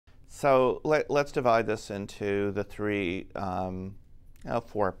So let's divide this into the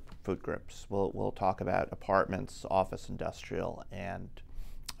four food groups. We'll talk about apartments, office, industrial, and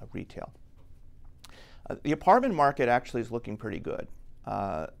retail. The apartment market actually is looking pretty good.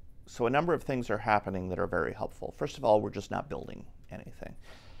 So a number of things are happening that are very helpful. First of all, we're just not building anything.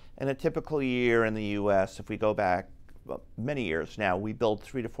 In a typical year in the U.S., if we go back many years now, we build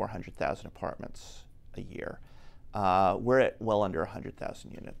 300,000 to 400,000 apartments a year. We're at well under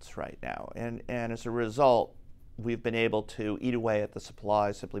 100,000 units right now. And as a result, we've been able to eat away at the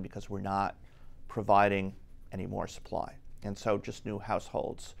supply simply because we're not providing any more supply. And so just new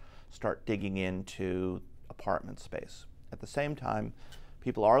households start digging into apartment space. At the same time,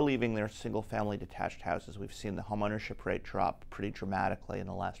 people are leaving their single-family detached houses. We've seen the homeownership rate drop pretty dramatically in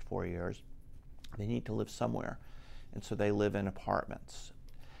the last 4 years. They need to live somewhere, and so they live in apartments.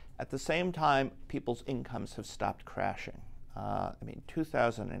 At the same time, people's incomes have stopped crashing.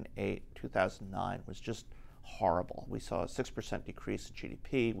 2008, 2009 was just horrible. We saw a 6% decrease in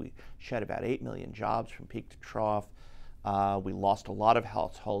GDP. We shed about 8 million jobs from peak to trough. We lost a lot of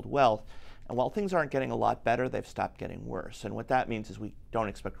household wealth. And while things aren't getting a lot better, they've stopped getting worse. And what that means is we don't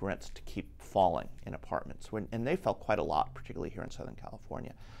expect rents to keep falling in apartments. And they fell quite a lot, particularly here in Southern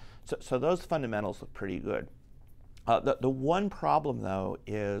California. So those fundamentals look pretty good. The one problem, though,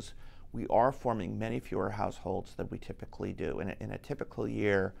 is we are forming many fewer households than we typically do. In a typical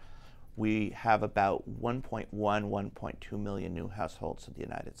year, we have about 1.1, 1.2 million new households in the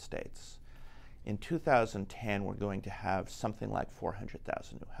United States. In 2010, we're going to have something like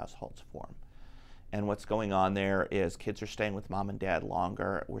 400,000 new households form. And what's going on there is kids are staying with mom and dad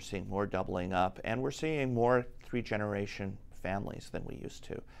longer, we're seeing more doubling up, and we're seeing more three-generation families than we used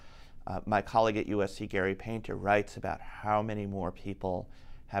to. My colleague at USC, Gary Painter, writes about how many more people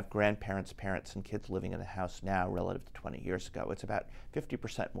have grandparents, parents, and kids living in the house now relative to 20 years ago. It's about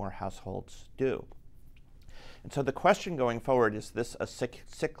 50% more households do. And so the question going forward, is this a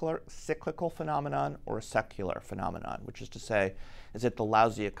cyclical phenomenon or a secular phenomenon? Which is to say, is it the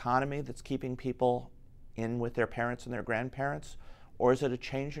lousy economy that's keeping people in with their parents and their grandparents? Or is it a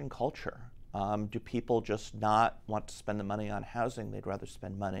change in culture? Do people just not want to spend the money on housing? They'd rather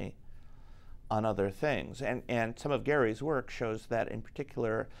spend money on other things. And some of Gary's work shows that in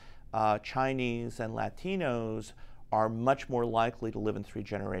particular, Chinese and Latinos are much more likely to live in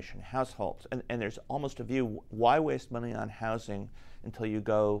three-generation households. And there's almost a view, why waste money on housing until you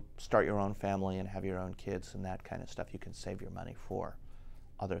go start your own family and have your own kids and that kind of stuff? You can save your money for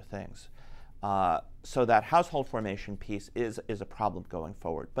other things. So that household formation piece is a problem going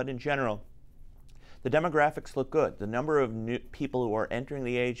forward. But in general, the demographics look good. The number of new people who are entering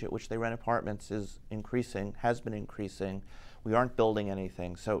the age at which they rent apartments is increasing, has been increasing. We aren't building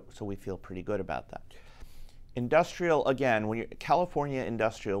anything, so we feel pretty good about that. Industrial, again, California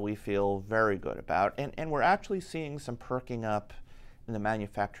industrial, we feel very good about, and we're actually seeing some perking up in the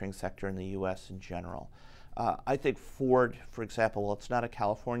manufacturing sector in the U.S. in general. I think Ford, for example, well, it's not a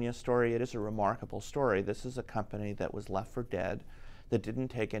California story, it is a remarkable story. This is a company that was left for dead, that didn't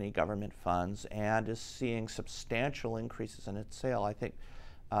take any government funds, and is seeing substantial increases in its sale. I think,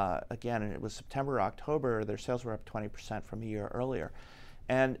 again, it was September, October, their sales were up 20% from a year earlier.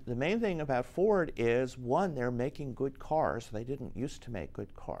 And the main thing about Ford is, one, they're making good cars. They didn't used to make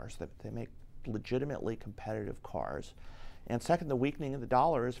good cars. They make legitimately competitive cars. And second, the weakening of the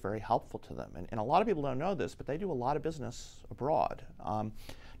dollar is very helpful to them. And a lot of people don't know this, but they do a lot of business abroad.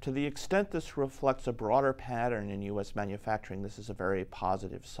 To the extent this reflects a broader pattern in U.S. manufacturing, this is a very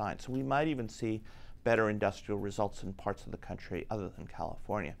positive sign. So we might even see better industrial results in parts of the country other than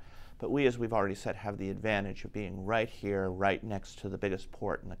California. But we, as we've already said, have the advantage of being right here, right next to the biggest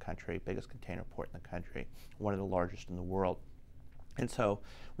port in the country, biggest container port in the country, one of the largest in the world. And so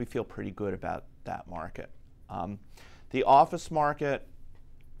we feel pretty good about that market. The office market,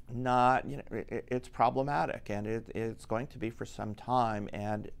 it's problematic, and it's going to be for some time.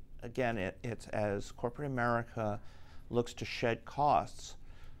 And again, it's as corporate America looks to shed costs.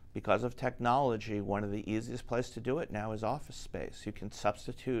 Because of technology, one of the easiest places to do it now is office space. You can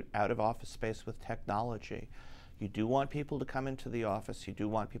substitute out-of-office space with technology. You do want people to come into the office, you do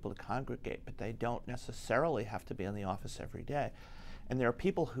want people to congregate, but they don't necessarily have to be in the office every day. And there are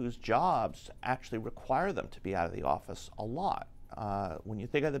people whose jobs actually require them to be out of the office a lot. When you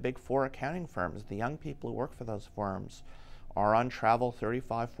think of the big four accounting firms, the young people who work for those firms are on travel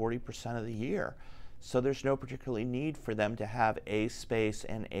 35–40% of the year. So there's no particular need for them to have a space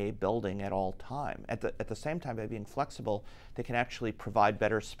and a building at all time. At the same time, by being flexible, they can actually provide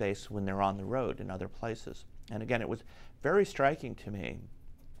better space when they're on the road in other places. And again, it was very striking to me,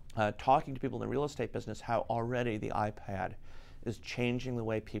 talking to people in the real estate business, how already the iPad is changing the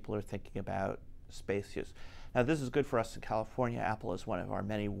way people are thinking about space use. Now, this is good for us in California. Apple is one of our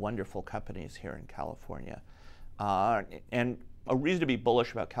many wonderful companies here in California. And a reason to be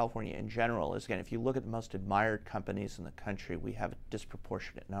bullish about California in general is, again, if you look at the most admired companies in the country, we have a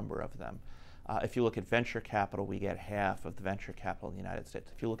disproportionate number of them. If you look at venture capital, we get half of the venture capital in the United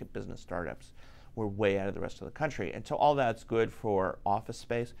States. If you look at business startups, we're way out of the rest of the country. And so all that's good for office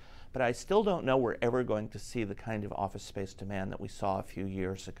space, but I still don't know we're ever going to see the kind of office space demand that we saw a few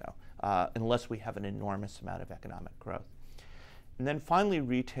years ago, unless we have an enormous amount of economic growth. And then finally,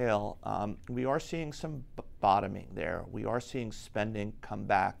 retail, we are seeing some bottoming there. We are seeing spending come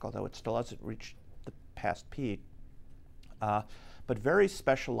back, although it still hasn't reached the past peak. But very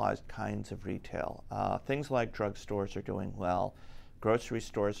specialized kinds of retail. Things like drugstores are doing well. Grocery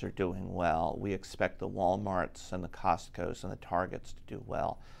stores are doing well. We expect the Walmarts and the Costcos and the Targets to do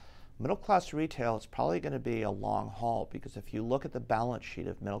well. Middle-class retail is probably going to be a long haul, because if you look at the balance sheet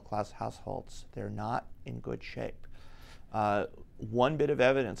of middle-class households, they're not in good shape. One bit of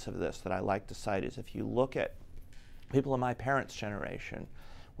evidence of this that I like to cite is if you look at people in my parents' generation,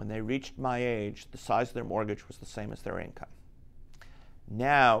 when they reached my age, the size of their mortgage was the same as their income.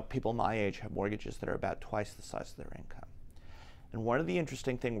 Now, people my age have mortgages that are about twice the size of their income. And one of the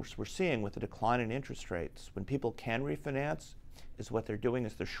interesting things we're seeing with the decline in interest rates, when people can refinance, is what they're doing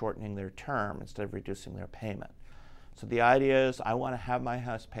is they're shortening their term instead of reducing their payment. So the idea is, I want to have my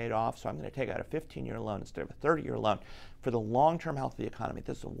house paid off, so I'm going to take out a 15-year loan instead of a 30-year loan. For the long-term health of the economy,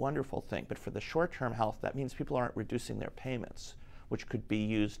 this is a wonderful thing. But for the short-term health, that means people aren't reducing their payments, which could be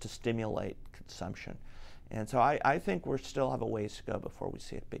used to stimulate consumption. And so I think we still have a ways to go before we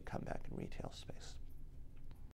see a big comeback in retail space.